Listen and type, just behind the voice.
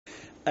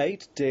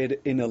8 dead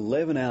in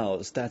 11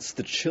 hours. That's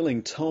the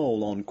chilling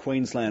toll on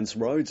Queensland's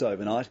roads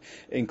overnight,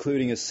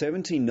 including a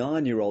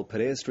 79-year-old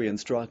pedestrian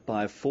struck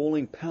by a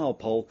falling power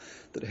pole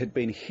that had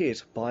been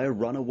hit by a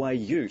runaway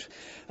ute.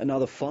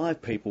 Another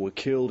 5 people were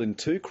killed in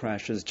 2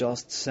 crashes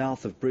just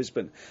south of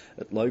Brisbane.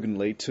 At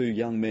Loganlea, 2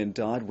 young men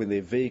died when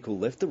their vehicle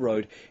left the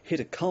road, hit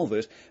a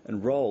culvert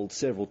and rolled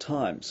several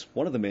times.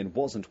 One of the men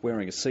wasn't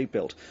wearing a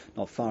seatbelt.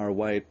 Not far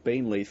away at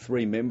Beenleigh,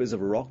 3 members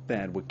of a rock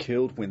band were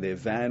killed when their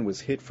van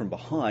was hit from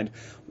behind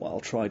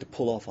while trying to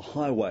pull off a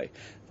highway.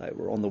 They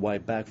were on the way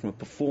back from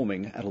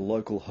performing at a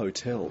local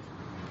hotel.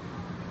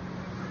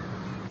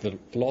 The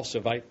loss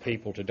of 8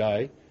 people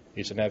today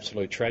is an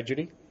absolute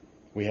tragedy.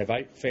 We have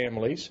 8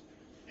 families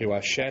who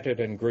are shattered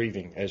and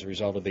grieving as a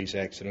result of these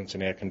accidents,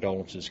 and our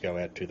condolences go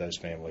out to those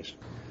families.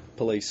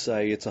 Police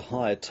say it's a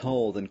higher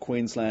toll than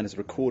Queensland has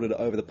recorded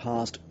over the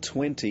past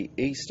 20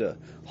 Easter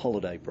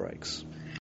holiday breaks.